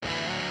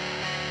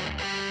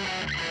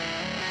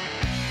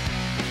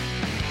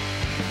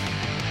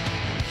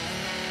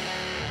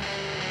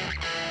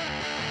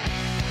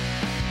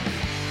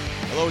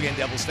Hello again,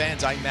 Devils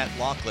fans. I'm Matt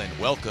Loughlin.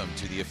 Welcome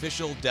to the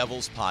official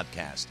Devils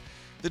podcast.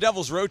 The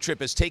Devils road trip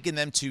has taken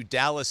them to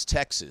Dallas,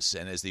 Texas,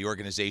 and as the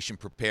organization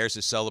prepares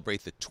to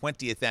celebrate the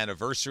 20th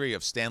anniversary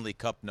of Stanley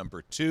Cup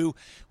number 2,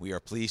 we are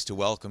pleased to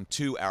welcome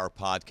to our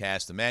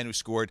podcast the man who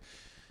scored,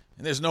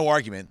 and there's no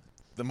argument,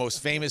 the most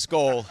famous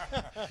goal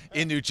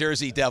in New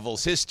Jersey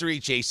Devils history,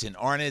 Jason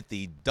Arnott,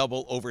 the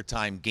double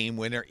overtime game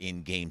winner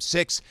in Game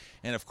 6,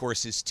 and of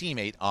course his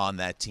teammate on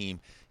that team,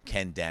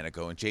 Ken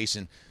Daneyko. And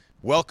Jason,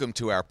 welcome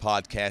to our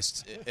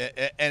podcast.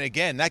 And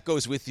again, that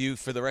goes with you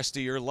for the rest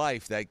of your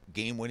life, that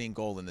game-winning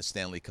goal in the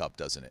Stanley Cup,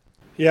 doesn't it?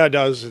 Yeah, it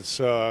does.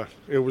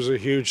 It was a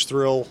huge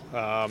thrill.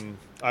 I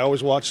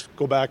always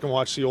go back and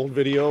watch the old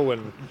video,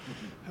 and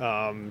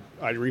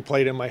I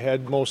replay it in my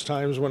head most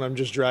times when I'm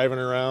just driving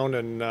around.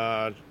 And,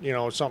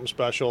 it's something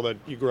special that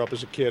you grew up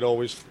as a kid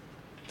always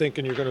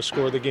thinking you're going to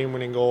score the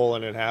game-winning goal,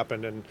 and it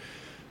happened. And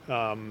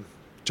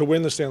to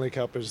win the Stanley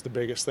Cup is the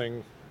biggest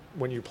thing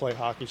when you play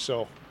hockey.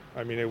 So,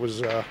 I mean, it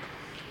was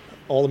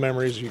all the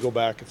memories. You go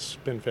back, it's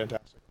been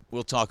fantastic.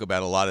 We'll talk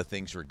about a lot of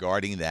things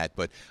regarding that,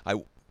 but I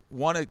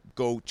want to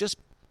go just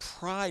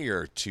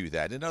prior to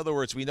that. In other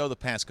words, we know the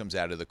pass comes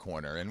out of the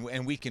corner,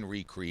 and we can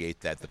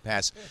recreate that, the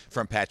pass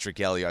from Patrick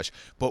Elias.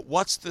 But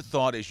what's the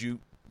thought as you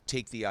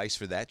take the ice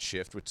for that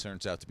shift, which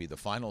turns out to be the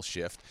final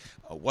shift?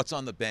 What's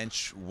on the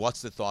bench?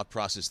 What's the thought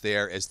process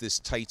there as this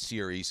tight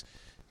series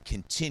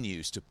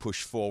continues to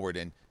push forward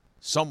and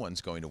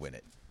someone's going to win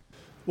it?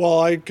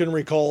 Well, I can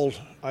recall,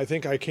 I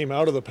think I came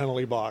out of the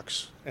penalty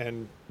box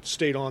and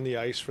stayed on the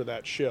ice for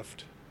that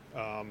shift.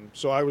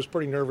 So I was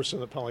pretty nervous in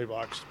the penalty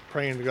box,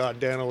 praying to God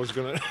Dano was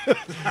going to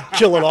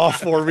kill it off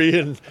for me,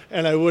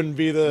 and I wouldn't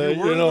be the,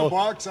 you were in the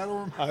box? I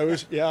don't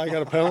remember. I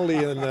got a penalty,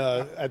 and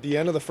at the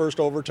end of the first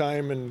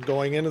overtime and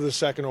going into the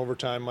second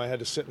overtime, I had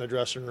to sit in the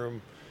dressing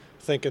room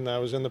thinking I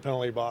was in the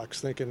penalty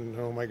box, thinking,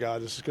 oh my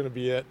God, this is going to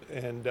be it.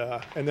 And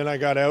then I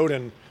got out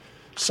and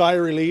sigh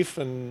of relief,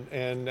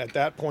 and at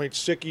that point,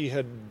 Sicky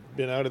had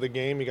been out of the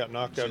game. He got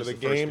knocked out of the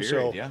game.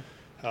 Period, yeah.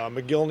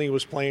 McGillney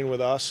was playing with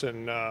us,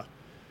 and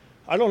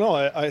I don't know.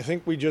 I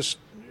think we just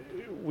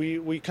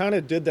we kind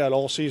of did that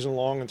all season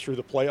long and through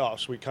the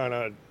playoffs. We kind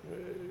of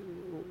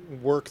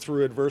worked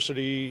through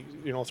adversity,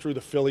 through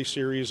the Philly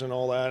series and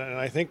all that. And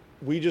I think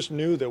we just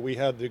knew that we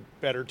had the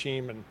better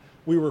team and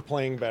we were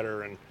playing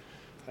better.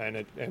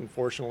 And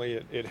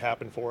fortunately, it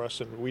happened for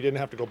us, and we didn't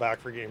have to go back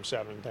for Game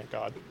 7, thank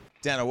God.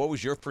 Dano, what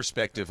was your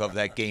perspective of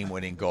that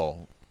game-winning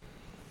goal?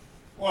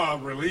 Well,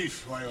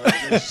 relief, like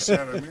you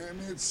said. I mean,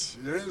 it is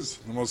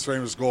the most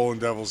famous goal in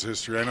Devils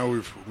history. I know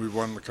we've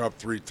won the Cup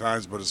 3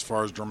 times, but as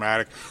far as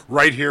dramatic,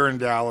 right here in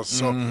Dallas.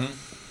 So,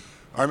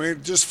 I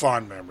mean, just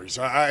fond memories.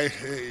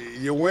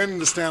 You win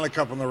the Stanley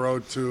Cup on the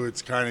road too.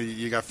 It's kind of,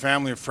 you got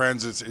family and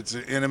friends. It's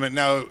intimate.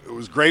 Now it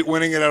was great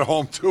winning it at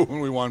home too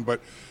when we won,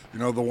 but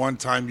the one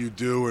time you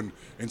do, and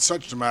in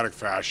such dramatic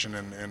fashion,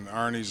 and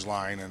Arnie's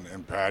line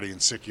and Patty and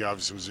Sicky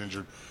obviously was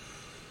injured,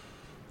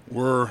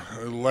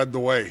 led the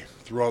way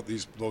throughout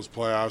those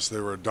playoffs. They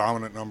were a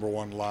dominant number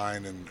one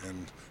line, and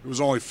it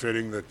was only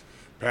fitting that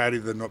Patty,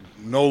 the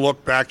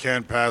no-look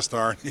backhand pass to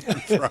Arnie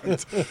in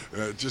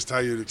front, just how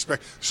you'd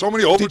expect. So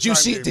many overtime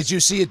games. Did you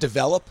see it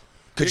develop?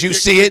 Could you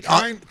see it?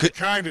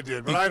 Kind of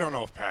did, but I don't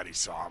know if Patty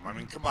saw him. I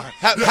mean, come on.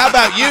 How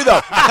about you, though?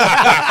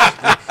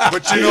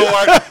 But you know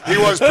what? He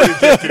was pretty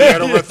gifted. He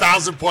had over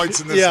 1,000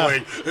 points in this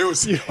league. It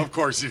was, of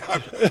course,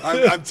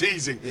 I'm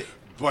teasing,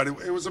 but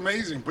it was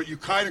amazing. But you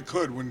kind of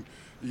could when,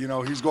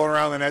 he's going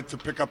around the net to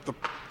pick up the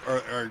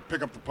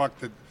puck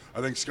that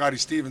I think Scotty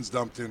Stevens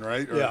dumped in,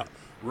 right? Or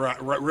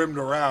rimmed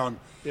around.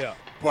 Yeah.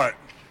 But,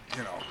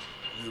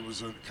 it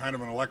was a kind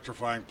of an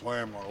electrifying play.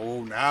 I'm like,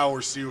 now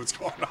we're seeing what's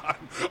going on.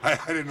 I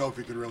didn't know if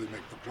he could really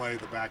make the play.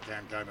 The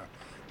backhand kind of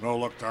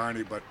no-look to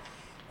Arnie, but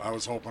I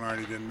was hoping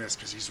Arnie didn't miss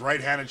because he's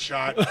right-handed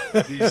shot.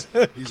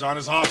 He's on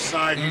his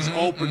offside. He's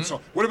open. So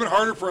it would have been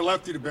harder for a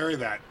lefty to bury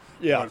that.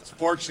 Yeah. But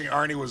fortunately,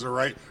 Arnie was a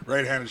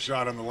right-handed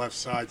shot on the left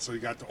side, so he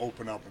got to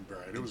open up and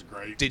bury it. It was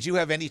great. Did you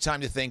have any time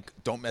to think,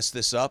 don't mess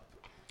this up?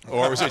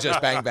 Or was it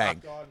just bang,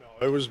 bang? God,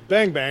 no. It was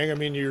bang, bang. I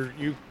mean,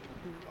 you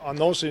on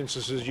those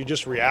instances, you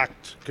just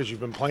react because you've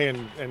been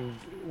playing, and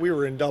we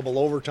were in double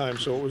overtime,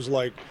 so it was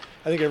like,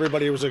 I think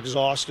everybody was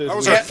exhausted. That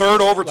was our third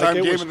overtime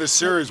game in this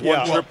series,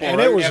 one triple. And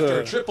it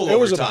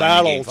was a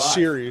battle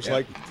series.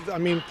 Yeah.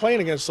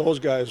 Playing against those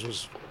guys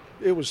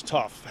was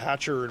tough.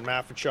 Hatcher and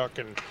Maffichuk,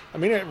 and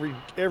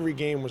every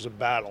game was a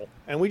battle,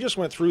 and we just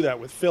went through that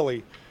with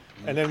Philly.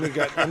 And then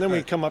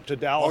we come up to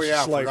Dallas.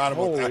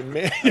 Holy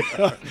man.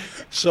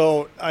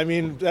 So,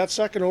 that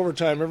second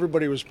overtime,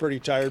 everybody was pretty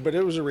tired, but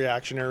it was a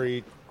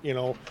reactionary,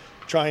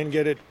 try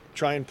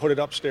and put it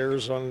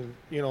upstairs on,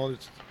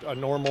 a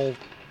normal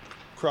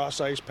cross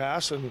ice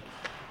pass. And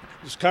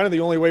it's kind of the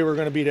only way we're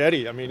going to beat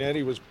Eddie.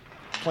 Eddie was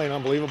playing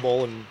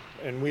unbelievable,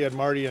 and we had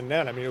Marty and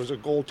Ned. It was a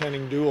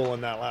goaltending duel in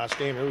that last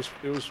game.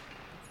 It was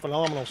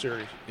phenomenal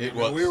series. We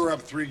were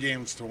up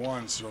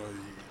 3-1, so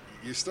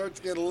you start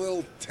to get a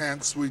little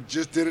tense. We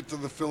just did it to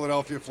the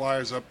Philadelphia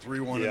Flyers, up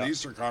 3-1 in the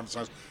Eastern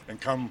Conference, and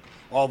come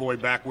all the way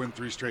back, win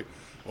 3 straight.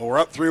 Well, we're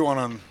up 3-1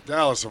 on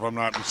Dallas, if I'm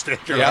not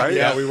mistaken, right?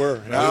 Yeah, we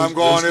were. Now I'm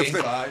going, if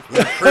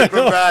they're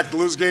creeping back,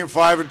 lose game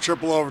 5 in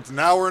triple overtime.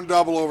 Now we're in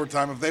double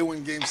overtime. If they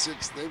win game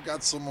 6, they've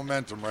got some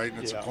momentum, right?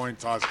 And it's a coin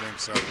toss game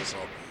 7. So,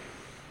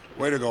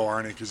 way to go,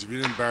 Arnie, because if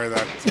you didn't bury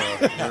that,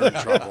 you're in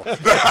trouble.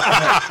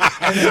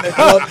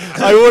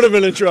 I would have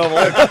been in trouble.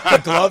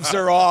 The gloves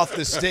are off,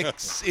 the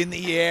stick's in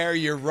the air,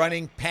 you're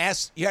running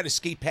past. You had to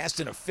skate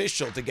past an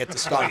official to get to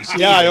Scotty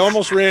Stevens. Yeah, I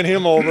almost ran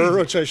him over,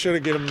 which I should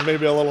have given him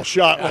maybe a little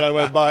shot when I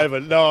went by.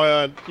 But no,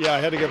 I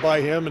had to get by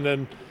him,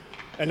 and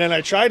then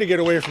I tried to get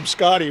away from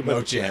Scotty, but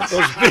no chance.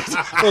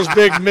 Those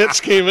big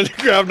mitts came and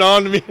grabbed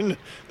onto me, and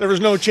there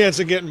was no chance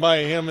of getting by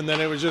him. And then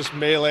it was just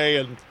melee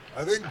and.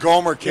 I think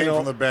Gomer came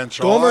from the bench.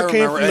 Gomer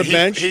came from the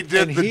bench. He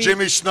did the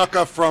Jimmy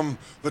Snuka from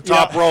the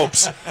top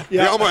ropes.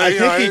 Yeah, I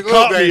think he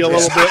caught me a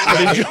little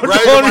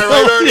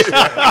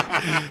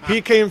bit. He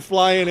came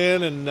flying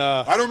in, and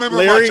I don't remember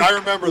much. I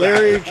remember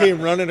Larry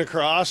came running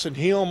across, and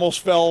he almost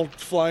fell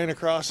flying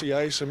across the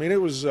ice. I mean,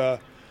 it was an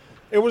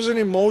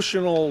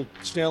emotional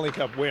Stanley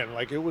Cup win.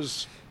 Like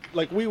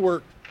we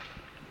worked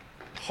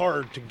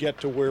hard to get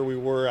to where we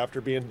were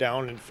after being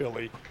down in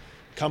Philly.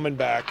 Coming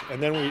back,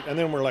 and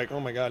then we're like, oh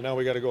my God, now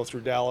we got to go through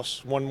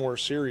Dallas one more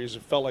series.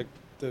 It felt like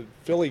the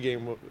Philly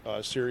game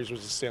series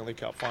was the Stanley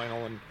Cup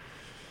final, and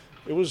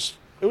it was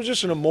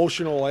just an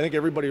emotional. I think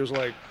everybody was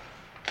like,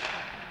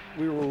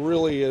 we were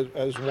really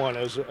as one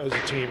as a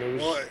team. It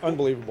was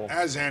unbelievable.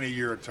 As any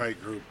year, a tight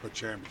group, a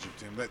championship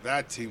team.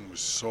 That team was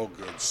so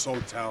good,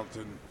 so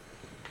talented.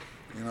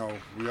 You know,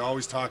 we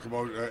always talk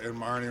about, and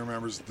Arnie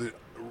remembers that.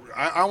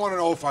 I want to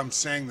know if I'm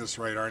saying this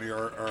right, Arnie,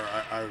 or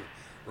I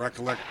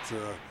recollect.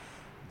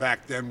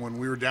 Back then when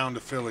we were down to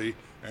Philly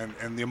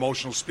and the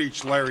emotional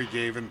speech Larry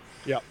gave, and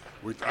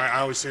I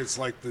always say it's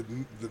like the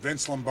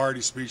Vince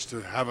Lombardi speech to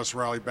have us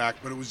rally back,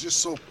 but it was just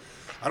so,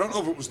 I don't know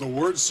if it was the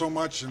words so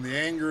much and the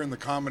anger and the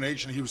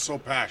combination, he was so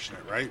passionate,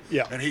 right?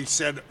 Yeah. And he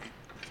said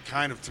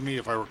kind of to me,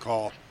 if I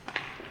recall,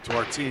 to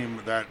our team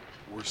that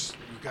you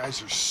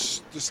guys are,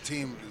 this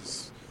team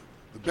is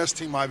the best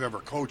team I've ever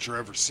coached or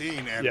ever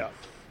seen, and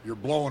you're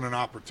blowing an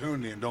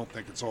opportunity and don't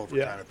think it's over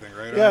kind of thing,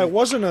 right? Yeah, it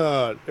wasn't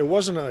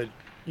a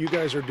you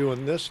guys are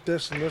doing this,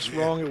 and this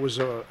wrong. It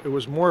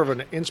was more of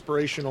an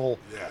inspirational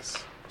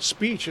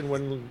speech. And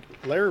when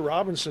Larry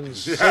Robinson's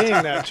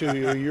saying that to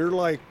you, you're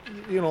like,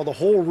 the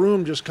whole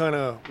room just kind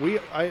of.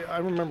 I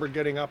remember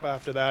getting up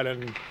after that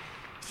and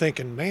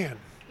thinking, man,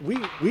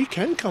 we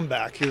can come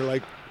back here.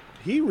 Like,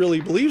 he really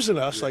believes in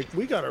us. Like,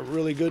 we got a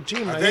really good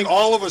team. I think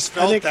all of us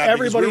felt that.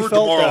 Everybody we were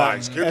felt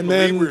demoralized. that. And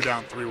then we were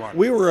down 3-1.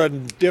 We were a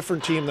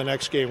different team the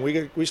next game.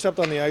 We stepped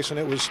on the ice, and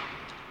it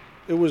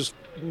was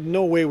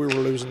no way we were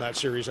losing that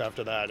series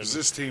after that. Because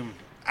this team,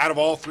 out of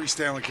all 3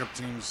 Stanley Cup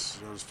teams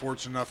I was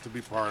fortunate enough to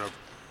be part of,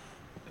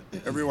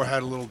 everyone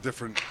had a little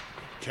different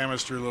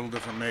chemistry, a little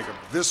different makeup.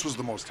 This was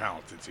the most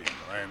talented team,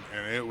 right?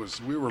 And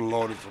we were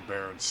loaded for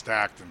bear and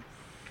stacked, and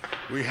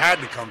we had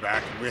to come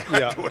back, and we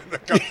had to win the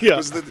cup.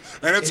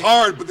 And it's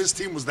hard, but this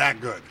team was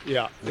that good.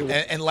 Yeah.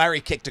 And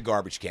Larry kicked a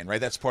garbage can,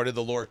 right? That's part of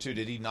the lore, too.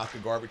 Did he knock a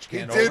garbage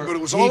can over? He did, but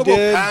it was all about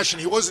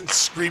passion. He wasn't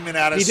screaming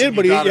at us. He did,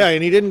 but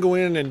and he didn't go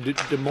in and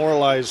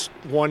demoralize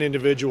one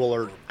individual,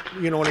 or,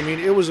 you know what I mean?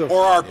 It was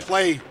or our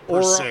play,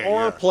 per se.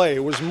 Or our play.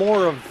 It was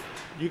more of,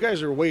 you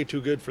guys are way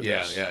too good for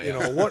this. Yeah.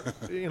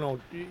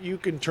 You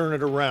can turn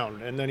it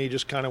around. And then he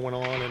just kind of went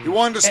on. And he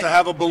wanted us to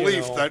have a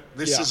belief that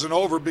this isn't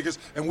over,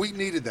 and we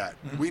needed that.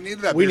 We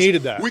needed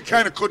that. We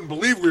kind of couldn't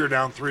believe we were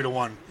down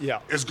 3-1. Yeah.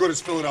 As good as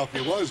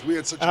Philadelphia was, we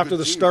had such a after good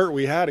the team. Start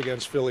we had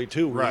against Philly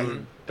too. Right.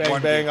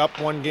 Bang, up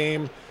one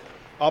game,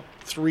 up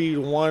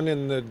 3-1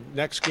 in the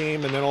next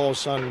game, and then all of a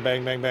sudden,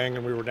 bang, bang, bang,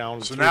 and we were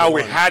down. So now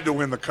we had to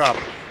win the cup,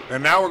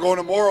 and now we're going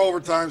to more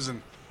overtimes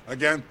and.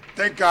 Again,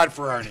 thank God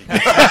for Arnie.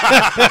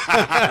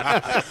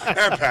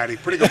 And Patty,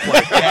 pretty good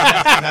play.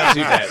 Not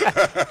too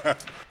bad.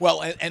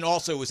 Well, and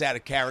also it was out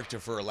of character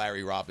for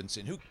Larry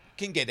Robinson, who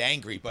can get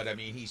angry, but I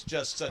mean, he's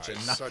just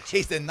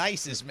he's the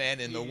nicest man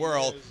in the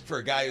world for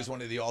a guy who's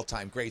one of the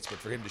all-time greats, but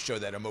for him to show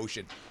that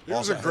emotion. He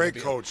was a great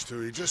coach,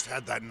 too. He just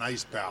had that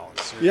nice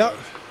balance. Yeah.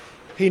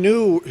 He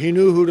knew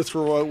who to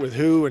throw out with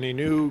who, and he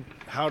knew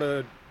how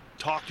to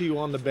talk to you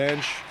on the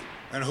bench.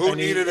 And who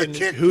needed a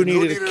kick? Who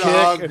needed a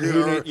hug? And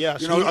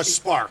a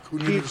spark. Who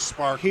needed a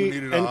spark? Who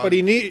needed a hug? But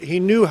he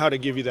knew how to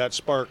give you that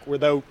spark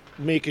without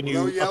making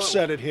you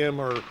upset at him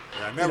or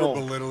never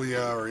belittle you.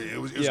 Or it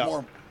was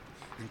more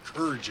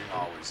encouraging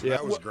always. Yeah.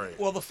 That was great.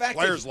 Well, the fact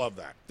players love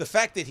that. The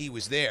fact that he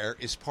was there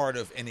is part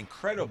of an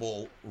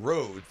incredible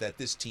road that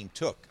this team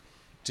took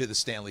to the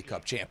Stanley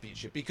Cup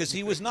championship, because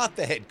he was not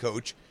the head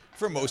coach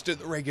for most of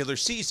the regular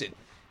season,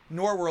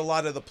 nor were a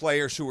lot of the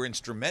players who were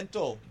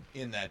instrumental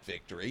in that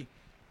victory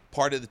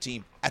part of the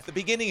team at the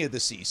beginning of the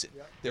season.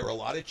 There were a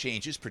lot of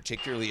changes,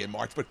 particularly in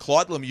March, but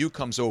Claude Lemieux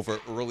comes over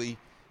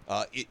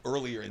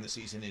earlier in the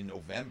season in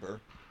November.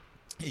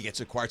 He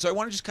gets acquired. So I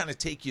want to just kind of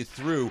take you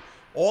through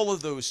all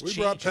of those changes.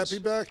 We brought Pepe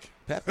back.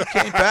 Pepe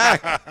came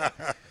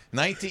back.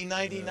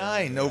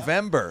 1999,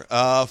 November,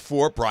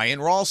 for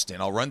Brian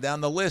Ralston. I'll run down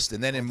the list,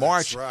 and then in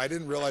March. Right. I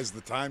didn't realize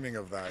the timing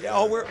of that.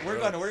 Yeah, we're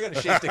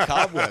gonna shake the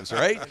cobwebs,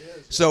 right?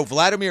 So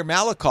Vladimir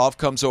Malakhov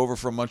comes over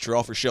from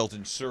Montreal for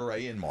Sheldon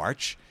Surrey in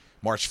March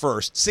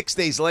 1st. 6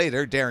 days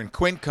later, Darren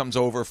Quint comes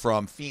over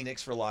from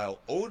Phoenix for Lyle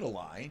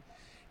Odeline,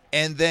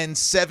 and then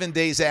 7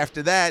 days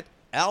after that,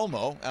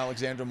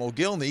 Alexander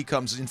Mogilny,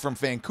 comes in from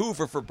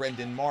Vancouver for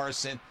Brendan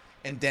Morrison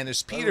and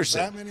Dennis Peterson.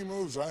 That many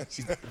moves,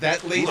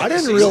 That late. I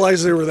didn't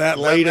realize they were that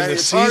late in the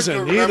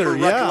season either.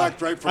 Yeah,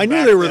 I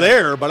knew they were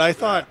there, but I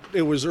thought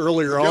it was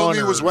earlier on.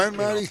 Mogilny was when,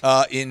 Matty?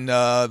 In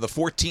the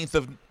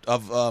 14th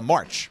of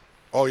March.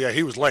 Oh yeah,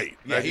 he was late.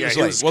 Yeah, he was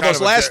late. Well,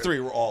 those last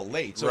three were all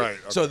late. So, right.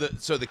 Okay.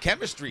 So the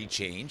chemistry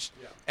changed,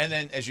 and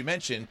then as you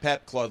mentioned,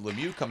 Claude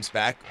Lemieux comes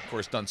back. Of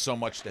course, done so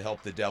much to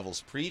help the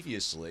Devils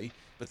previously,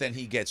 but then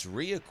he gets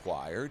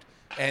reacquired.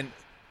 And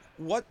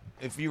what,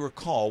 if you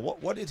recall,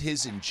 what did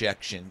his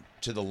injection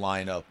to the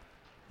lineup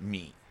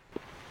mean?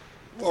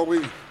 Well,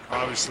 we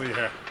obviously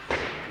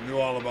knew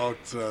all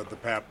about the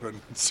Pep and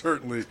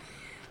certainly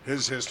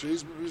his history.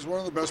 He's one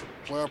of the best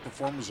playoff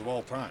performers of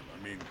all time.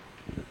 I mean,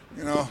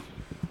 you know,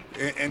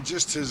 and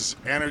just his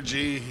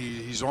energy.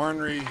 He's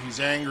ornery. He's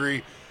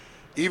angry.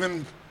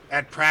 Even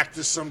at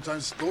practice,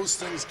 sometimes those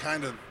things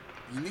kind of,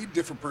 you need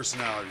different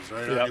personalities,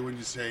 right? Yep. When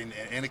you say,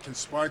 and it can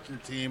spark your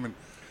team.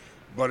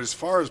 But as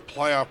far as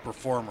playoff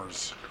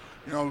performers,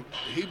 you know,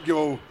 he'd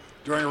go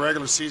during a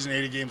regular season,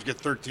 80 games, get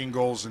 13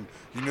 goals, and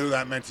you knew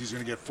that meant he's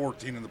going to get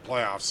 14 in the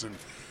playoffs and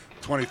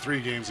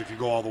 23 games if you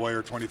go all the way,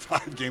 or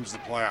 25 games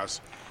in the playoffs.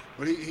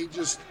 But he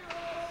just,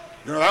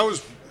 you know, that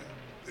was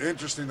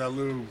interesting that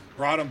Lou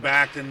brought him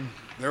back, and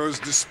there was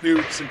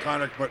disputes and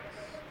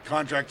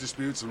contract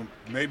disputes, and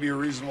maybe a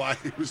reason why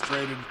he was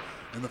traded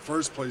in the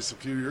first place a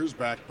few years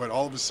back. But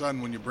all of a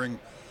sudden, when you bring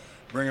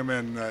him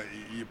in,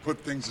 you put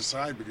things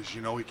aside because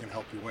you know he can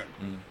help you win.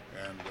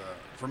 And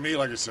for me,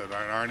 like I said,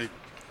 Arnie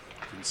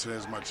can say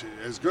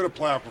as good a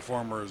playoff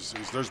performer as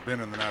there's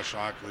been in the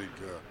National Hockey League.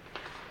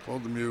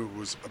 Claude Lemieux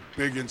was a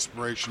big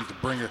inspiration to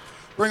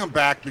bring him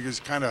back, because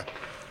kind of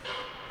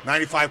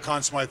 95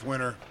 Conn Smythe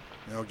winner,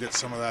 you know, get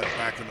some of that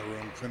back in the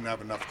room. Couldn't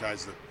have enough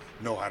guys that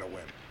know how to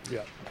win.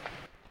 Yeah.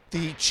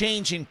 The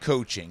change in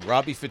coaching.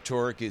 Robbie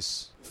Ftorek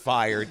is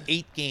fired.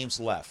 8 games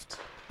left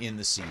in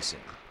the season.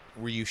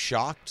 Were you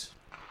shocked?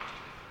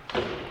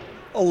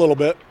 A little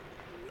bit.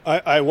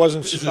 I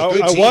wasn't.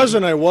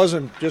 I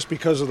wasn't just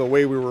because of the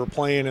way we were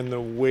playing and the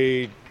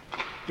way,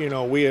 you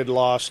know, we had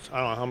lost.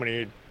 I don't know how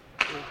many,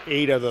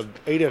 8 out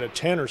of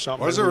 10 or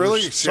something. Was it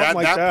really? Something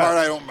like that part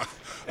I don't.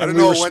 I don't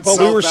we know. But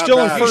we were still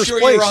in first sure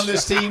place. You were on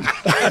this team.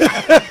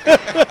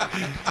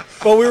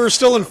 But we were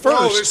still in first.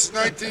 No, this is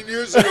 19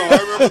 years ago. I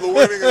remember the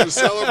winning and the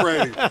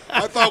celebrating.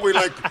 I thought we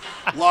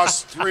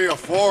lost 3 or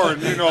 4,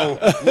 and you know,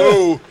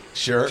 Lou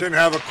didn't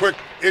have a quick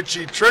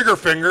itchy trigger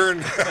finger.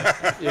 And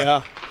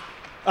yeah,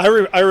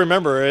 I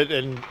remember it,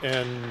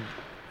 and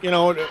you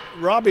know,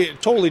 Robbie,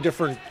 totally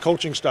different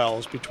coaching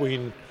styles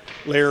between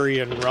Larry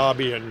and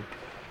Robbie, and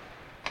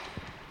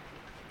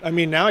I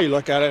mean, now you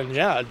look at it, and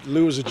yeah,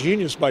 Lou was a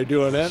genius by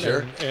doing it.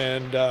 Sure.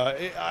 And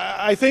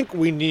I think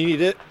we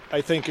needed it. I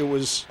think it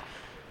was,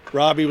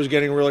 Robbie was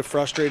getting really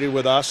frustrated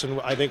with us, and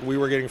I think we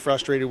were getting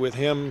frustrated with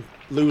him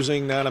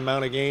losing that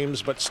amount of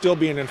games, but still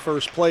being in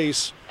first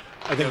place.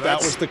 I think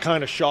that was the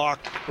kind of shock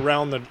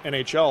around the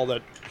NHL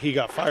that he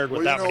got fired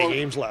with that many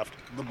games left.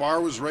 The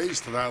bar was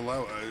raised to that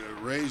level,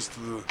 raised to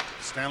the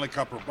Stanley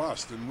Cup or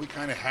bust, and we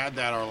kind of had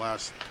that our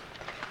last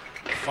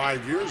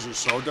 5 years or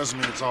so. It doesn't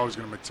mean it's always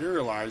going to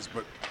materialize,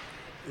 but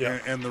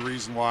and the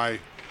reason why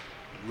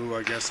Lou,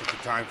 I guess at the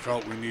time,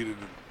 felt we needed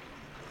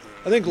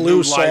I think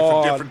Lou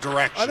saw a different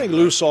direction. I think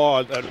Lou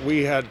saw that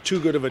we had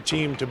too good of a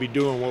team to be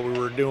doing what we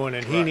were doing,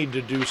 and he needed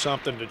to do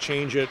something to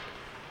change it.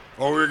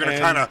 Or we were going to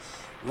kind of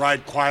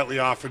ride quietly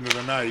off into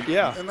the night.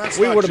 Yeah, and that's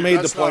we would have made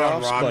the that's not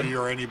playoffs. on Robbie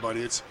or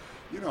anybody. It's,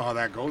 you know how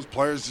that goes.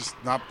 Players just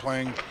not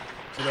playing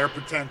to their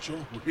potential.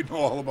 We know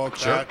all about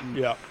that. And,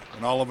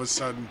 and all of a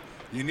sudden,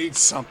 you need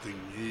something.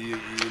 You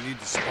need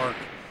to spark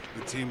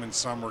the team in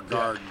some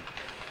regard. And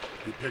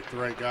you picked the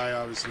right guy,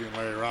 obviously, in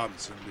Larry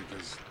Robinson,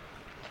 because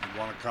he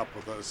won a cup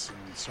with us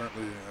and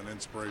certainly an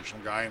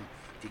inspirational guy. And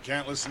if you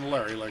can't listen to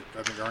Larry, like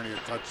I think Arnie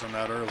had touched on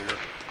that earlier,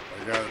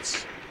 like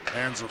it's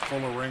hands are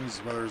full of rings,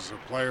 whether as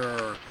a player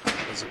or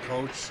as a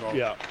coach. So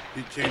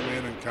he came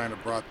in and kind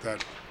of brought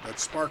that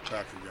spark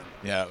back again.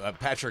 Yeah,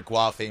 Patrick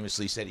Waugh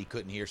famously said he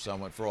couldn't hear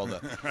someone for all the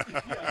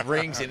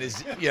rings in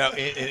his, in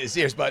his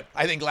ears. But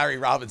I think Larry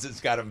Robinson's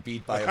got him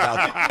beat by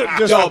about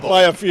just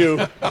by a few.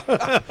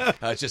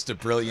 Just a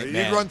brilliant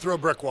man. You'd run through a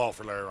brick wall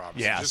for Larry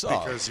Robinson, just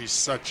because he's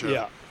such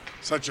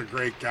a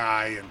great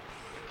guy, and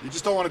you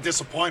just don't want to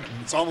disappoint him.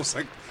 It's almost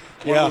like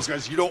one of those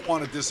guys you don't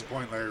want to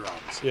disappoint Larry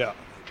Robinson. Yeah.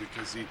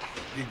 Because he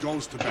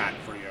goes to bat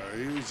for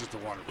you. He's just a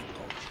wonderful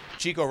coach.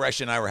 Chico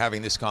Resch and I were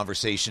having this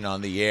conversation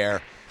on the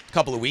air a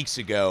couple of weeks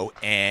ago,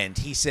 and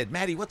he said,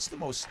 Matty, what's the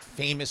most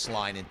famous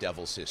line in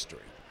Devils history?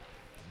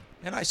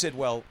 And I said,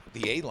 well,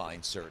 the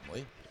A-line,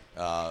 certainly.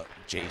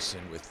 Jason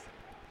with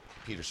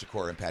Peter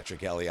Sikora and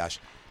Patrick Elias.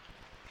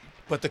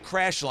 But the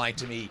crash line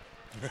to me,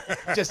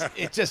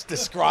 it just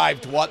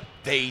described what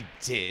they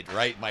did,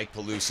 right? Mike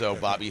Peluso,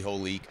 Bobby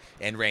Holik,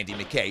 and Randy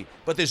McKay.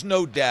 But there's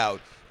no doubt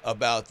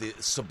about the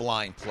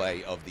sublime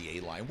play of the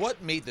A-line.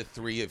 What made the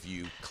three of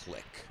you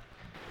click?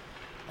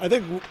 I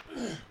think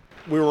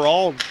we were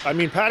all,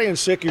 Patty and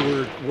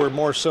Sicky were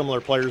more similar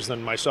players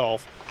than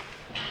myself.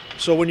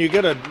 So when you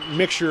get a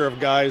mixture of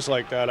guys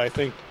like that, I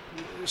think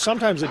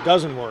sometimes it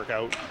doesn't work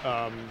out.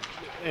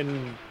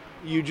 And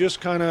you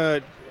just kind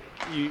of,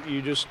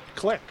 you just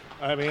click.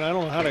 I don't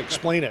know how to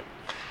explain it.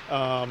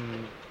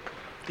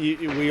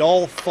 We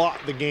all thought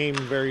the game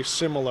very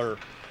similar,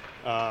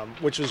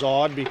 which is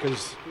odd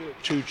because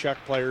two Czech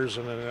players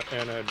and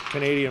a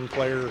Canadian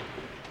player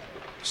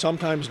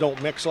sometimes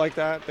don't mix like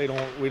that. We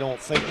don't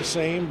think the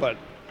same, but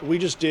we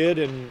just did,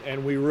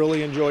 and we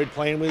really enjoyed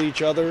playing with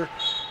each other,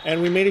 and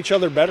we made each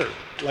other better.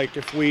 Like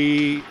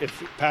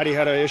if Patty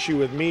had an issue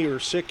with me or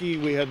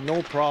Sicky, we had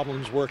no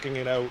problems working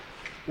it out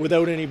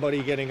without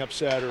anybody getting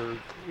upset, or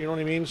you know what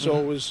I mean. So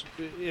it was,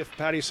 if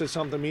Patty said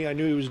something to me, I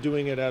knew he was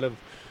doing it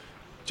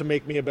to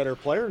make me a better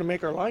player, to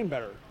make our line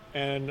better.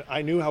 And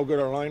I knew how good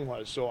our line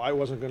was, so I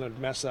wasn't going to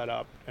mess that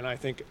up. And I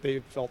think they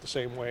felt the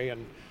same way.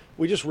 And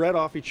we just read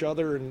off each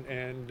other,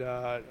 and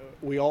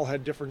we all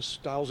had different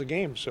styles of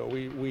games. So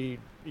we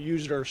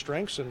used our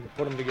strengths and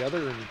put them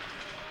together and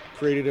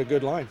created a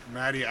good line.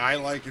 Matty, I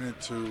liken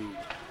it to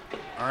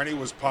Arnie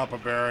was Papa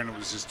Bear and it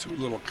was his two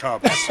little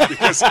cubs.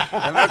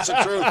 And that's the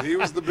truth. He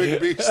was the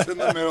big beast in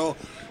the middle.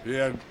 He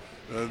had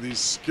these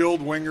skilled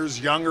wingers,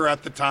 younger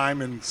at the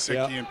time, and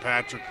Sicky and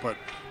Patrick, but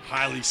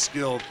highly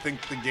skilled,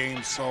 think the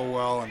game so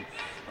well. And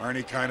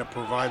Arnie kind of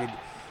provided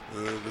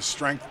the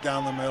strength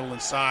down the middle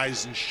and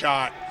size and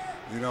shot,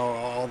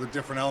 all the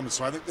different elements.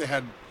 So I think they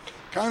had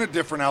kind of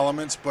different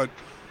elements, but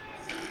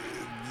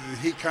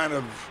he kind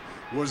of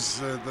was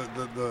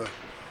the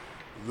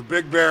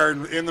big bear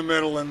in the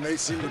middle, and they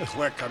seemed to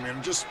click.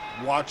 Just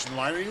watching the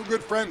line. And you were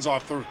good friends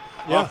off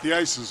the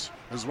ice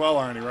as well,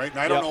 Arnie, right? And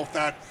I don't know if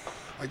that,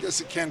 I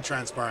guess it can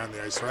transpire on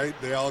the ice, right?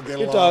 They all get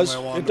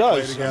along. It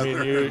does.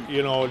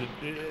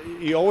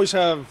 You always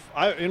have,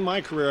 in my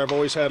career, I've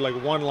always had like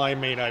one line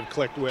mate I've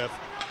clicked with.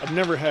 I've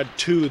never had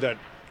two that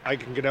I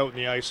can get out in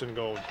the ice and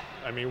go,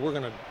 we're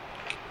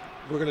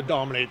gonna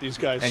dominate these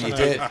guys and tonight.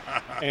 You did.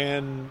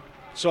 And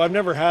so I've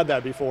never had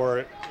that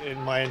before in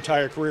my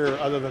entire career,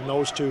 other than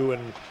those two,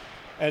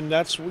 and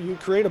that's where you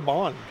create a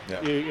bond.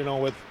 Yeah.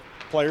 With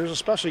players,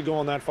 especially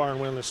going that far and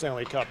winning the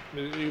Stanley Cup.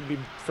 You'd be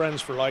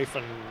friends for life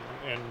and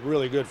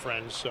really good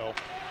friends. So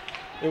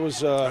it was.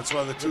 That's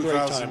why the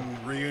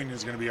 2000 reunion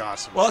is going to be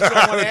awesome. Well, that's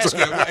what I want to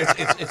ask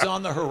you. It's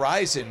on the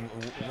horizon.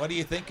 What are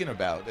you thinking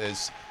about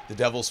as the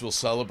Devils will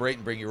celebrate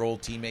and bring your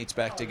old teammates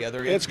back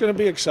together again? It's going to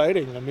be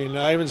exciting.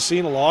 I haven't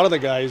seen a lot of the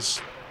guys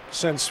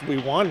since we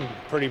won,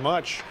 pretty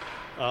much.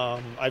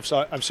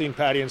 I've seen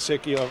Patty and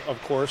Sicky,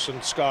 of course,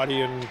 and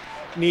Scotty and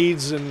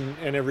Needs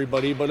and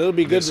everybody, but it'll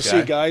be good to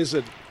see guys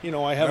that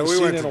I haven't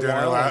seen in a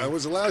while.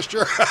 Was it last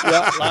year?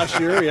 Yeah, last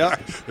year, yeah.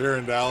 Here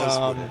in Dallas.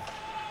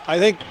 I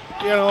think,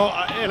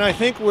 and I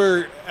think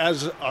we're,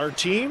 as our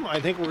team,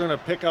 I think we're going to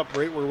pick up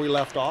right where we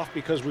left off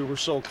because we were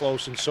so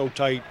close and so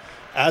tight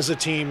as a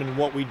team and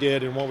what we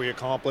did and what we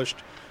accomplished.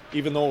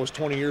 Even though it was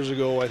 20 years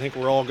ago, I think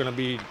we're all going to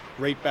be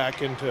right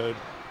back into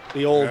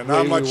the old way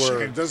not much. we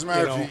were. It doesn't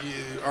matter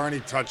if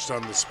Arnie touched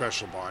on the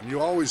special bond. You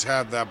always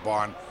have that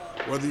bond,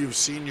 whether you've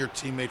seen your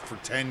teammate for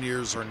 10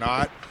 years or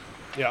not.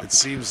 Yeah. It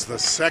seems the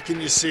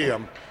second you see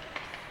him,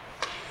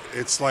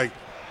 it's like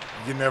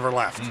you never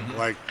left. Mm-hmm.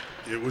 Like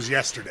it was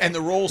yesterday. And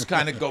the roles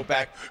kind of go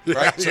back,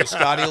 right? So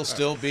Scotty will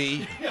still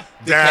be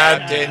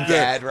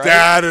dad, right?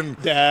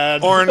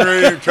 Dad,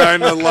 ornery and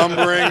kind of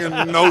lumbering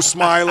and no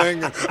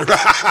smiling.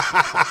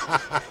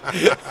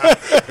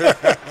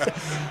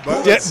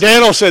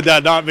 Daniel said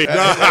that, not me.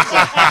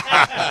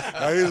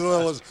 He's a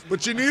little,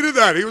 but you needed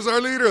that. He was our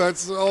leader.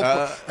 That's all.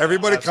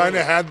 Everybody kind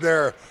of had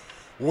their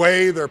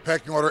way, their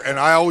pecking order. And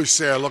I always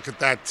say, I look at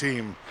that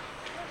team.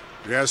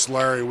 Yes,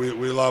 Larry, we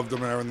loved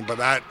him and everything, but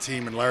that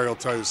team, and Larry will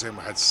tell you the same,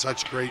 had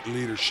such great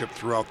leadership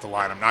throughout the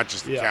lineup, not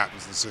just the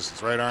captains and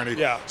assistants, right, Arnie?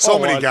 Yeah. So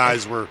many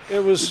guys were.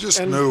 It was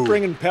just and new.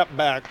 Bringing Pep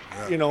back,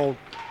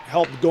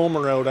 helped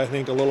Gomer out, I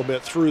think, a little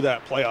bit through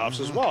that playoffs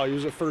as well. He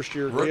was a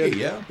first-year rookie. kid.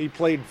 Yeah. He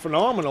played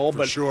phenomenal,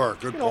 but sure,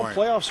 good point.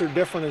 Playoffs are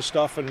different and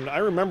stuff. And I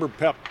remember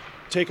Pep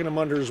taking him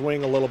under his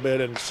wing a little bit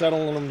and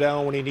settling him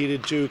down when he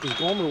needed to, because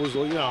Gomer was,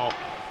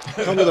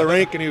 come to the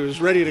rink and he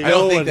was ready to go. I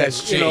don't think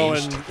that's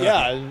changed.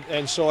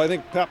 And so I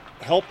think Pep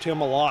helped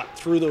him a lot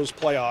through those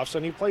playoffs,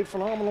 and he played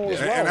phenomenal as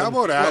well. And how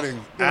about adding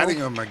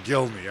a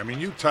McGillney?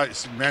 You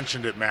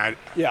mentioned it, Matt.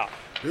 Yeah.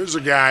 Here's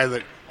a guy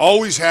that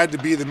always had to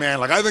be the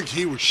man. Like, I think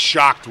he was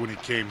shocked when he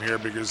came here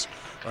because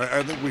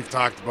I think we've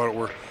talked about it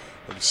where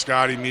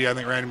Scotty, me, I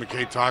think Randy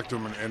McKay talked to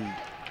him and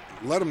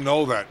let him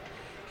know that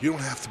you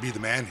don't have to be the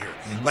man here.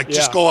 Like,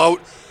 just go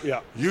out,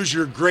 Yeah. use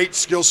your great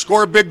skills,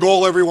 score a big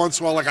goal every once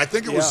in a while. Like, I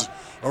think it was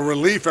a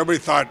relief. Everybody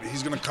thought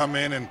he's going to come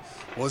in and,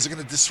 well, is it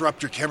going to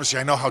disrupt your chemistry?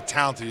 I know how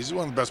talented he is. He's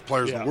one of the best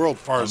players in the world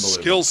as far as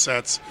skill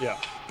sets. Yeah.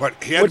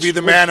 But he had to be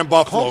the man in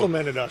Buffalo.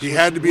 Complimented us. He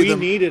had to be we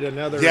needed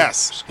another.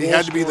 Yes, he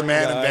had to be the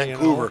man guy, in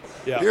Vancouver.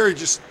 You know? Here he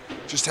just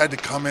had to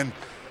come in,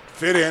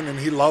 fit in, and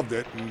he loved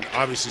it, and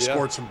obviously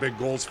scored some big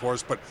goals for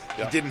us. But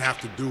he didn't have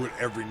to do it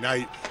every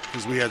night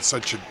because we had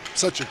such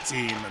a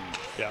team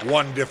and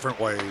won different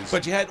ways.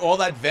 But you had all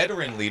that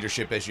veteran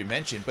leadership, as you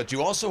mentioned. But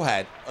you also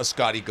had a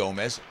Scotty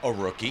Gomez, a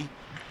rookie,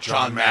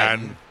 John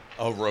Madden,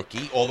 a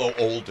rookie, although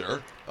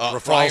older.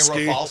 Brian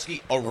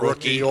Rafalski, a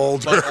rookie,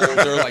 older. but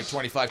older, like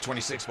 25,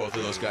 26, both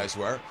of those guys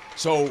were.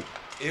 So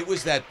it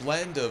was that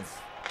blend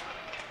of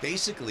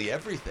basically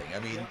everything. I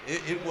mean,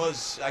 it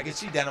was, I could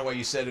see, Dano, why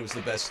you said it was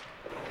the best.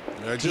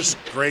 Just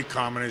great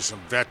combination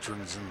of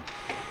veterans and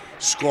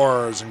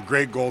scorers and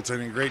great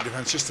goaltending, great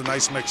defense. Just a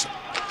nice mix.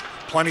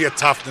 Plenty of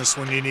toughness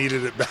when you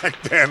needed it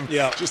back then.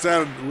 Yeah. Just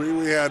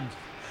we had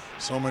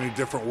so many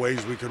different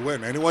ways we could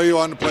win. Any way you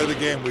wanted to play the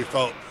game, we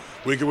felt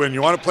we could win.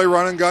 You want to play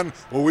run and gun?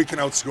 Well, we can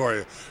outscore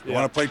you. You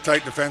want to play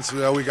tight defense?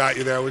 Well, we got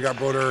you there. We got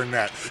Brodeur and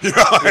net. You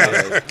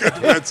know? Good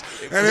defense.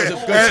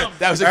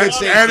 That was a good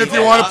safety. And if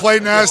you want to play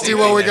nasty,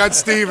 well, we got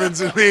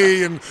Stevens and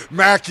me and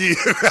Mackey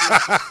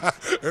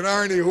and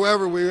Arnie,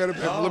 whoever. We had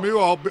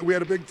we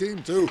had a big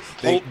team too.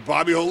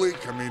 Bobby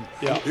Holik. I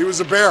mean, he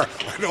was a bear.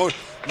 I know.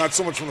 Not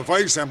so much from the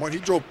fighting standpoint. He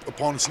drove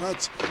opponents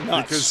nuts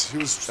because he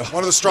was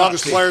one of the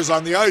strongest players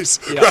on the ice.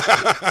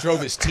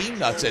 Drove his team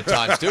nuts at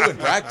times too in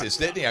practice,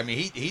 didn't he? I mean,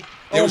 he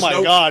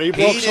God, he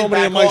broke so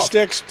many of my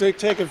sticks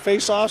taking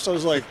face-offs. I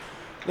was like,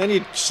 then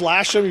you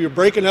slash him, you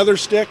break another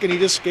stick, and he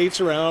just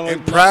skates around.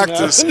 In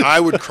practice, I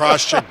would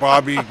cross-check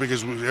Bobby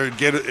because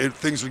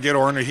things would get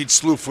ornery. He'd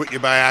slew foot you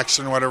by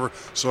accident or whatever.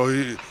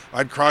 So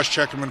I'd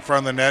cross-check him in front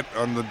of the net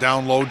on the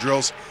down-low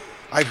drills.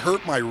 I'd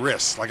hurt my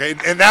wrist,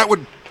 and that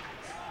would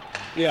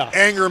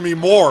anger me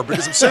more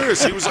because I'm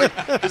serious. He was like,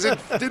 because it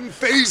didn't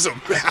faze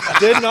him.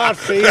 Did not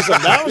faze him.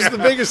 That was the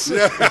biggest.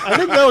 I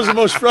think that was the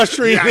most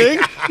frustrating thing.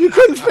 You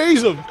couldn't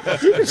faze him.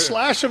 You could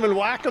slash him and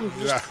whack him.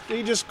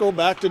 He just go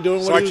back to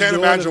doing what he was doing. So I can't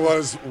imagine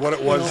what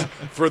it was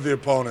for the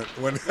opponent.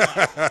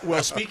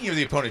 Well, speaking of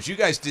the opponents, you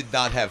guys did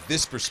not have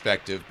this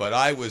perspective, but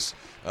I was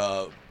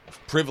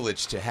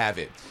privileged to have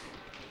it.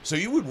 So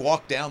you would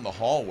walk down the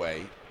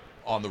hallway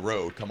on the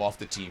road, come off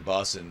the team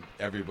bus, and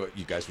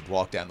you guys would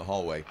walk down the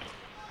hallway.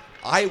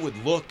 I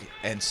would look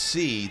and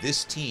see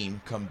this team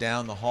come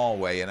down the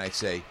hallway, and I'd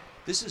say,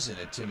 this is an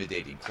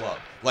intimidating club.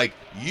 Like,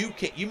 you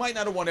might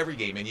not have won every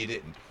game, and you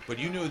didn't, but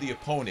you knew the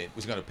opponent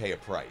was going to pay a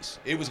price.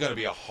 It was going to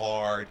be a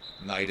hard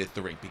night at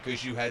the rink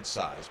because you had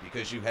size,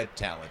 because you had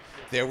talent.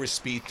 There was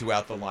speed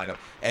throughout the lineup,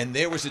 and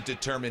there was a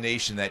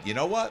determination that, you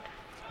know what,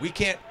 we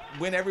can't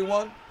win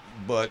everyone,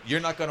 but you're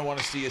not going to want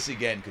to see us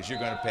again because you're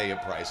going to pay a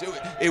price.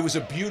 It was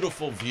a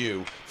beautiful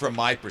view from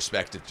my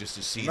perspective just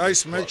to see.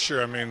 Nice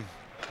mixture. I mean,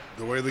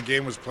 the way the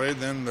game was played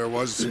then, there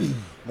was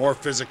more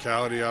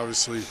physicality,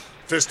 obviously.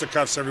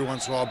 Fisticuffs every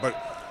once in a while, but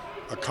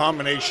a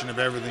combination of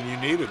everything you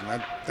needed.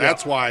 And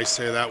that's why I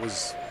say that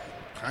was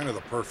kind of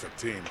the perfect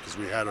team, because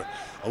we had a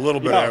little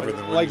bit of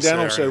everything. Like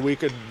Dano said, we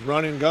could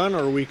run and gun,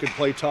 or we could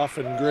play tough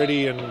and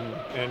gritty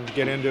and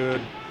get into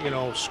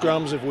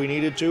scrums if we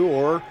needed to,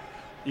 or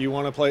you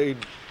want to play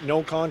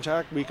no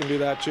contact, we can do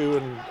that too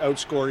and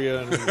outscore you.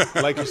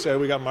 And like you said,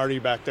 we got Marty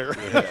back there.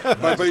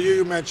 But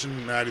you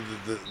mentioned, Matty,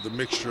 the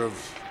mixture of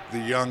the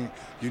young.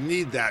 You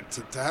need that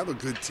to have a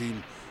good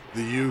team,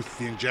 the youth,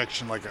 the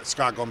injection like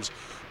Scott Gomez.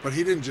 But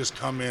he didn't just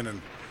come in and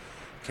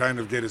kind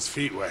of get his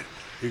feet wet.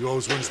 He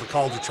wins the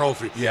Calder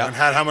Trophy. Yeah. And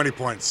had how many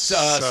points?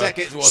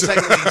 Second leading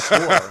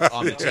scorer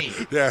on the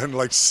team. Yeah, and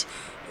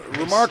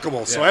remarkable.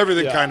 Yeah. So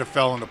everything kind of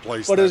fell into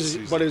place. But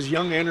his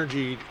young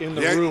energy in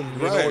the room,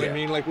 you know what I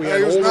mean? Like we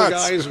had older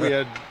guys, we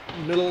had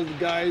middle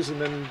guys,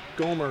 and then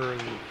Gomer,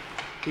 and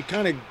he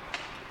kind of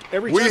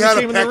every time he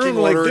came in the room,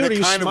 like, dude,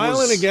 he's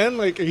smiling again.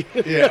 Like, you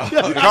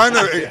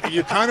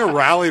kind of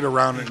rallied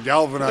around it and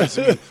galvanized.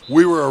 I mean,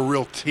 we were a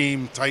real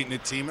team, tight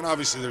knit team, and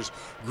obviously there's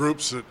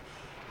groups that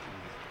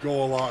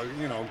go along,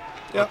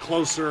 are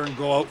closer and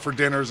go out for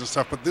dinners and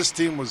stuff. But this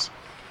team was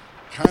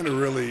kind of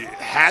really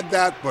had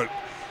that, but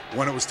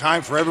when it was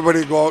time for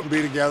everybody to go out and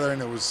be together,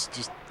 and it was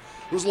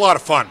a lot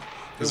of fun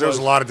because there was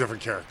a lot of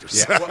different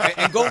characters. Yeah. Well,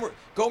 and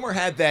Gomer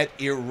had that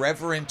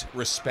irreverent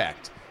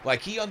respect.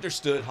 Like, he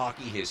understood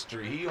hockey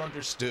history. He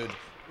understood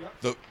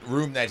the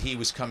room that he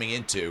was coming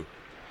into.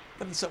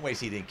 But in some ways,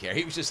 he didn't care.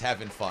 He was just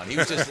having fun. He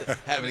was just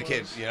having a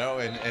kid,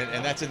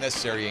 and that's a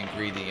necessary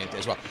ingredient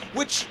as well.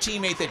 Which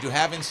teammate that you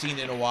haven't seen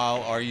in a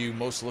while are you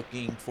most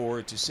looking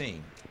forward to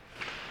seeing?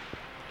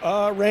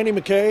 Randy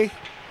McKay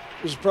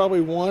was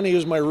probably one. He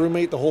was my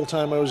roommate the whole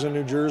time I was in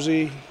New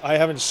Jersey. I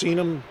haven't seen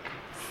him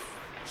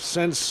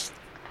since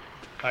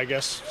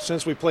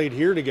we played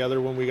here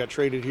together when we got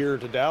traded here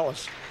to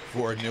Dallas.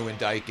 For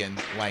Nieuwendyk and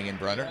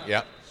Langenbrunner,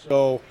 yeah.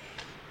 So,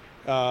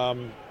 you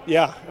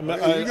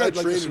got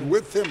traded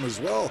with him as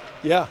well.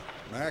 Yeah.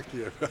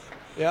 Mackey.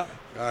 Yeah.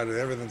 God,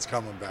 everything's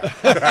coming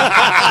back.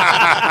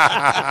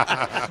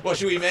 Well,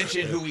 should we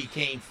mention who he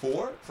came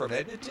for from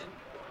Edmonton?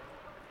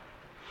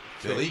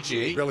 Billy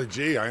G. Billy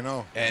G, I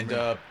know. And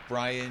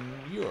Brian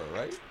Muir,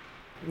 right?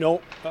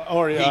 No,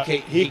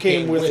 he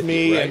came with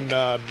me, you, right?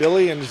 and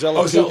Billy and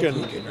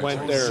Zelatukin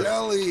went there.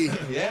 Zelly.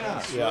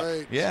 Yeah.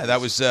 Right. Yeah, that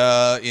was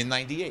in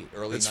 98,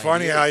 early It's 98.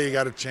 funny how you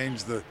got to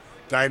change the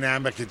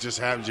dynamic. It just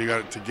happens. You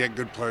got to get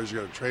good players. You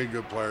got to trade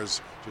good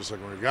players. Just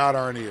like when we got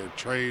Arnie, or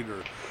trade,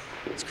 or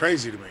it's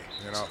crazy to me,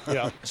 you know.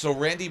 Yeah. So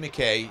Randy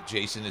McKay,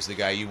 Jason, is the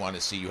guy you want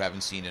to see. You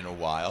haven't seen in a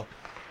while.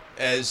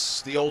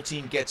 As the old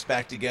team gets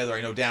back together,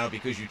 I know, Dano,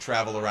 because you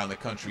travel around the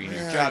country in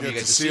your job, you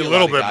get to see a little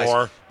lot of bit guys.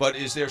 more. But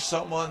is there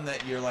someone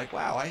that you're like,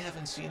 wow, I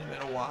haven't seen him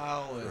in a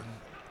while? And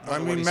I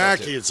mean,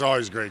 Mackey, it's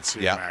always great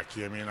seeing Yeah.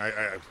 Mackey. I mean,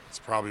 it's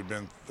probably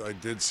been, I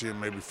did see him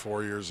maybe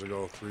 4 years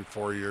ago,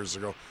 3-4 years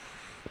ago.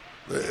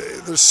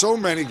 There's so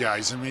many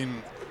guys. I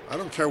mean, I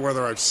don't care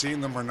whether I've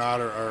seen them or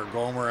not, or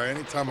Gomer.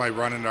 Anytime I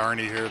run into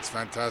Arnie here, it's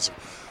fantastic.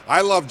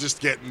 I love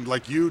just getting,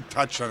 like you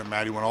touched on it,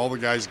 Matty, when all the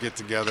guys get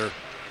together,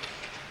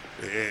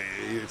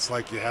 it's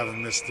like you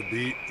haven't missed a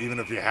beat, even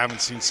if you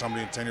haven't seen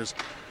somebody in 10 years.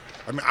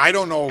 I mean, I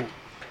don't know,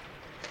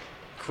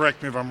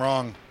 correct me if I'm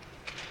wrong,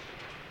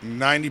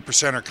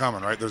 90% are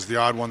coming, right? There's the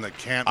odd one that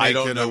can't make it. I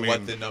don't know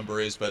what the number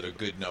is, but a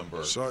good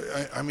number. So,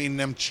 I mean,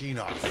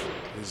 Nemchinov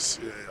is,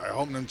 I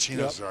hope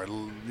Nemchinov's there.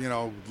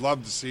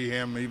 Love to see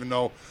him, even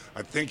though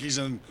I think he's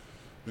in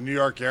the New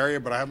York area,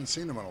 but I haven't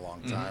seen him in a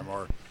long time.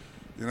 Or,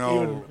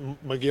 even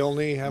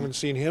McGillney, haven't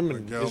seen him.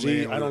 And is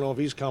he? I don't know if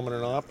he's coming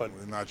or not, but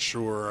I'm not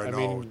sure. I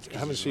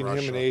haven't seen him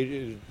in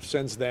age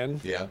since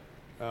then. Yeah.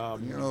 The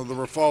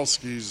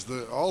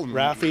Rafalskis, all of them.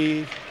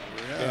 Rafi.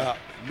 Yeah.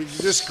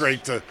 It's just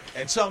great to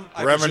and some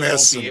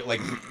reminisce. Won't be,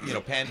 like,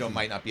 Pando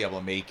might not be able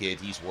to make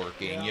it. He's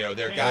working.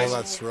 There are guys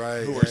that's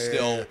right. who are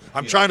still.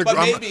 I'm trying to.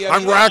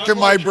 I'm racking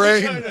my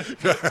brain.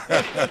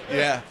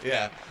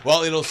 Yeah.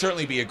 Well, it'll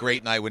certainly be a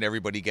great night when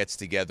everybody gets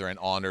together and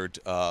honored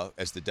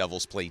as the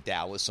Devils play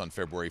Dallas on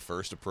February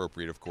 1st.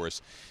 Appropriate, of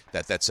course,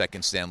 that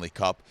second Stanley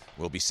Cup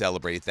will be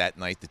celebrated that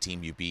night. The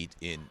team you beat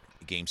in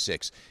Game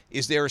 6.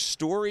 Is there a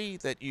story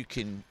that you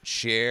can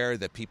share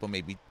that people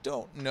maybe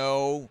don't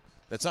know?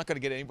 That's not going to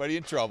get anybody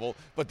in trouble,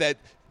 but that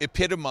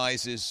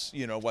epitomizes,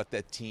 what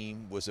that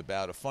team was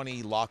about. A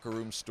funny locker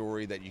room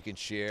story that you can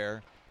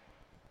share.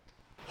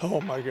 Oh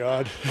my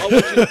God!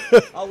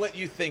 I'll let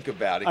you think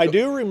about it. I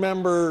do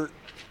remember.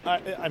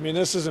 I mean,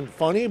 this isn't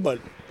funny, but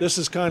this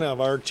is kind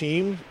of our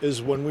team.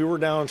 Is when we were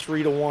down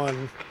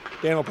 3-1.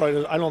 Daniel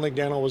probably. I don't think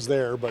Daniel was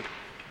there, but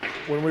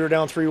when we were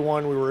down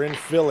 3-1, we were in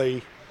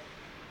Philly,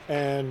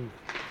 and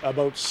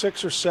about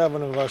 6 or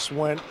 7 of us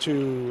went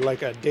to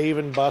like a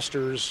Dave &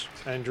 Buster's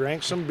and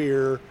drank some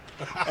beer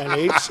and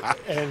ate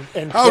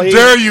and how played,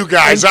 dare you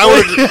guys? I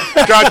would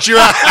have got you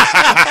out.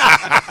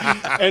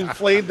 and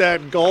played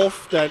that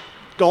golf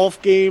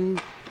game.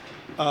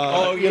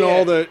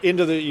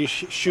 You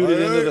shoot it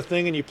into the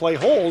thing and you play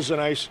holes.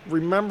 And I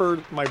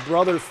remember my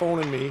brother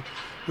phoning me,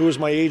 who was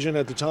my agent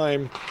at the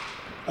time,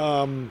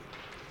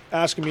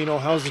 asking me,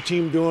 how's the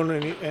team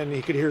doing? And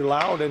he could hear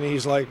loud, and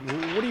he's like,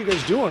 what are you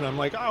guys doing? I'm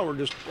like, we're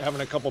just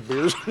having a couple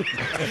beers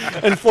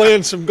and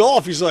playing some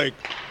golf. He's like,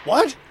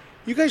 what?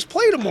 You guys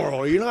play tomorrow?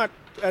 Are you not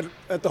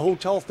at the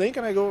hotel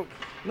thinking? I go,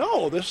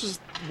 no, this is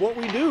what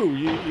we do.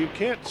 You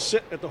can't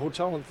sit at the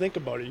hotel and think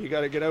about it. You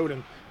got to get out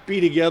and be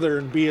together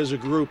and be as a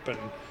group.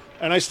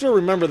 And I still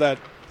remember that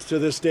to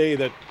this day,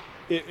 that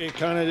it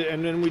kind of,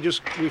 and then we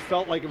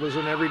felt like it was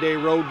an everyday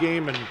road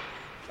game,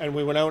 and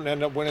we went out and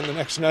ended up winning the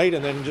next night,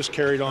 and then just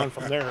carried on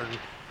from there. And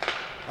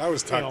I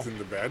was tucked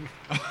into bed.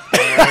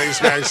 These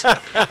guys,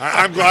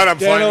 I'm glad I'm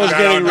Dano was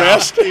getting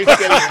rest.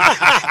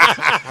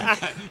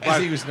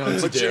 As he was known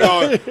to do.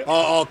 But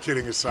all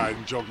kidding aside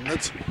and joking,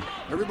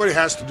 everybody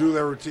has to do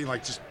their routine.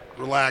 Like, just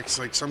relax.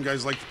 Like, some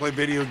guys like to play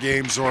video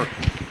games or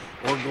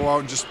go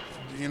out and just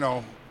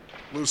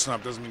loosen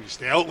up. Doesn't mean you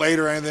stay out late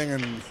or anything,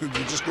 and you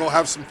just go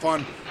have some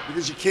fun,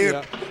 because you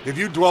can't. If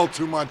you dwell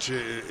too much,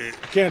 it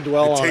can't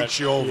dwell on it. It takes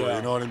you over. Yeah.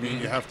 You know what I mean?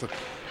 You have to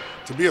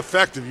be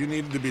effective. You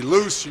need to be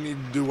loose. You need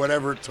to do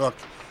whatever it took,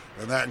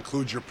 and that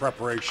includes your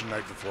preparation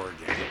night before a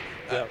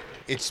game.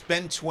 It's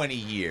been 20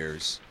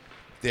 years.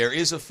 There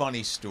is a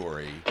funny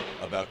story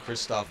about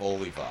Christophe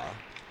Oliva,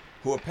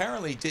 who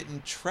apparently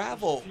didn't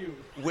travel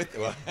with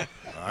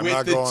I'm with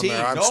not the going team.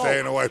 there. I'm No.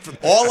 staying away from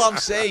that. All I'm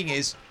saying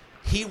is,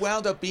 he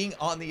wound up being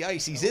on the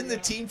ice. He's in the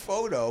team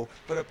photo,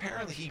 but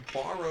apparently he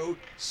borrowed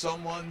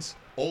someone's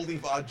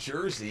Oliva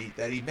jersey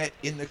that he met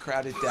in the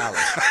crowd at Dallas.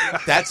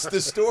 That's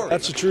the story.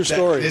 That's a true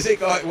story. Is it?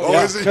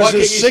 Because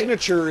his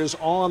signature is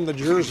on the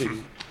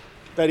jersey.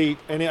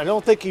 And I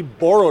don't think he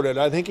borrowed it.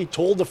 I think he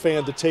told the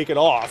fan to take it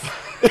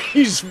off.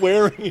 He's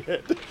wearing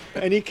it,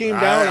 and he came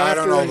down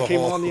after and came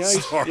on the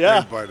ice. Story,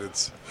 but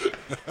it's.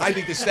 I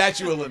think the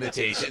statute of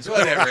limitations,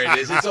 whatever it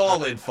is, it's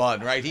all in fun,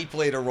 right? He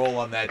played a role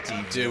on that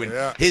team too,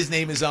 and his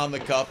name is on the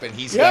cup, and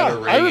he's got a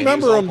ring. I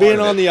remember him being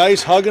on the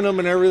ice, hugging him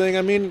and everything.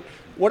 I mean,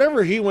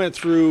 whatever he went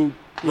through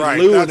with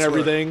Lou and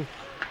everything,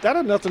 that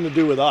had nothing to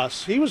do with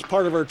us. He was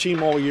part of our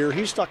team all year.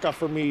 He stuck up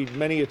for me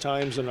many a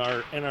times in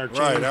our team.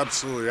 Right,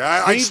 absolutely.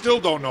 I still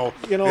don't know,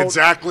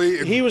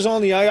 exactly. He was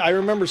on the ice. I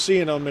remember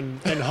seeing him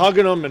and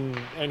hugging him,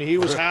 and he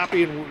was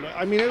happy. And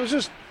I mean, it was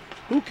just,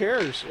 who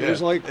cares? It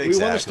was like, we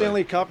won a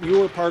Stanley Cup. You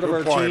were part of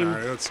our team.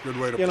 That's a good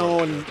way to put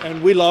it.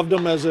 And we loved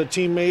him as a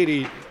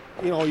teammate.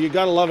 You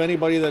got to love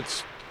anybody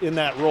that's in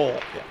that role.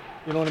 Yeah.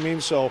 You know what I mean?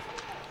 So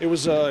it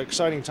was an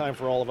exciting time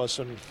for all of us,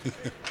 and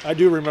I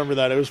do remember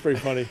that. It was pretty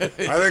funny. I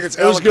think it's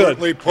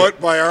eloquently put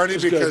by Arnie,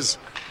 because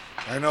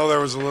I know there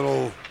was a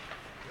little,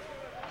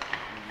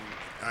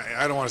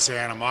 I don't want to say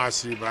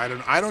animosity, but I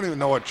don't even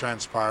know what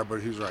transpired,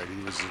 but he's right.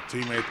 He was a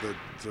teammate that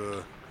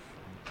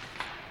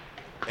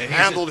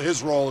handled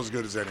his role as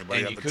good as anybody at the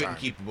time. And you couldn't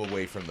keep him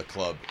away from the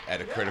club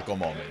at a critical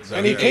moment. So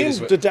and he came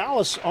to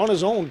Dallas on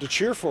his own to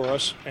cheer for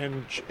us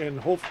and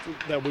hope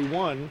that we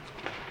won.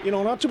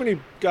 Not too many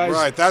guys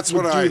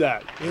would do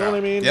that. You know what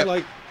I mean? Yep.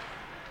 Like,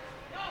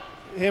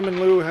 him and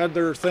Lou had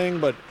their thing,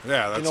 but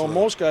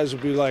most guys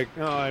would be like,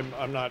 no,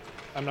 I'm not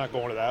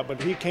going to that.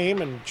 But he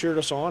came and cheered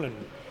us on, and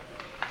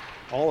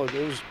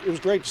it was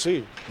great to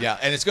see. Yeah,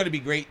 and it's going to be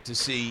great to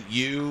see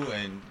you,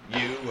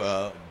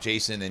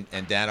 Jason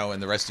and Dano,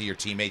 and the rest of your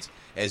teammates,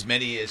 as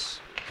many as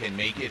can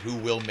make it, who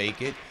will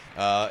make it,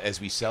 as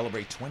we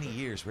celebrate 20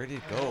 years. Where did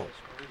it go?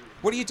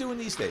 What are you doing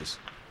these days?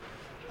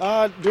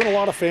 Doing a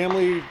lot of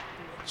family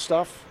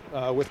stuff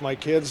with my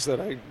kids that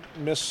I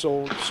missed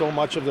so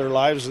much of their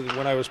lives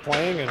when I was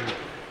playing,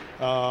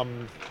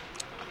 and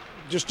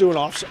just doing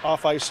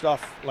off ice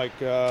stuff, like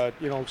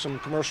some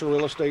commercial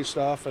real estate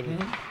stuff, and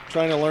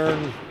trying to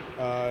learn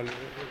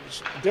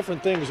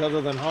different things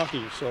other than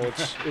hockey. So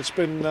it's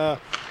been a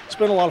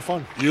lot of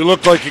fun. You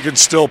look like you can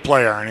still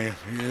play, Arnie.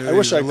 I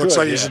wish I could. Looks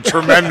like he's in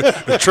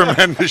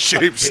tremendous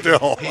shape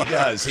still. He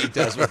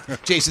does. Well,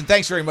 Jason,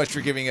 thanks very much for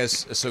giving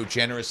us so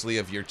generously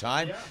of your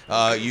time.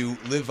 You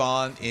live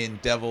on in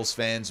Devils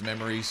fans'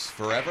 memories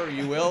forever.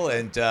 You will,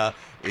 and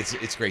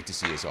it's great to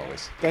see you as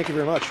always. Thank you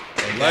very much.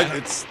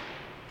 It's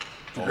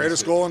the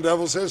greatest goal in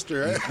Devils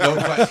history. Eh? No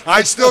question.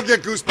 I still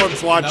get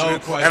goosebumps watching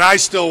it, and I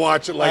still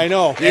watch it. Like, I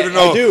know. Even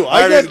though I do.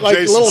 I get like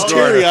a little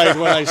story. teary-eyed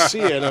when I see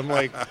it. I'm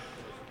like,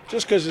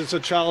 just because it's a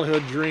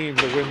childhood dream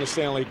to win the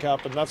Stanley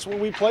Cup, and that's what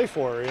we play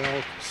for.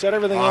 Set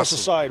everything else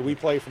aside. We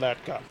play for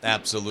that cup.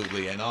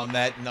 Absolutely. And on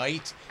that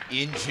night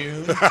in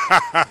June,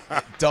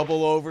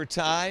 double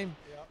overtime,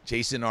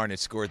 Jason Arnott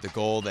scored the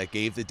goal that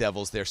gave the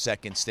Devils their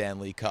second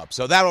Stanley Cup.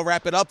 So that'll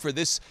wrap it up for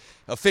this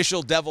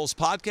official Devils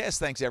podcast.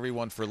 Thanks,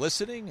 everyone, for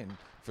listening. And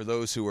for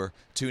those who are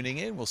tuning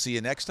in, we'll see you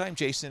next time.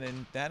 Jason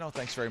and Dano,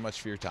 thanks very much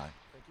for your time.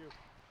 Thank you.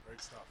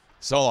 Great stuff.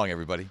 So long,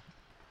 everybody.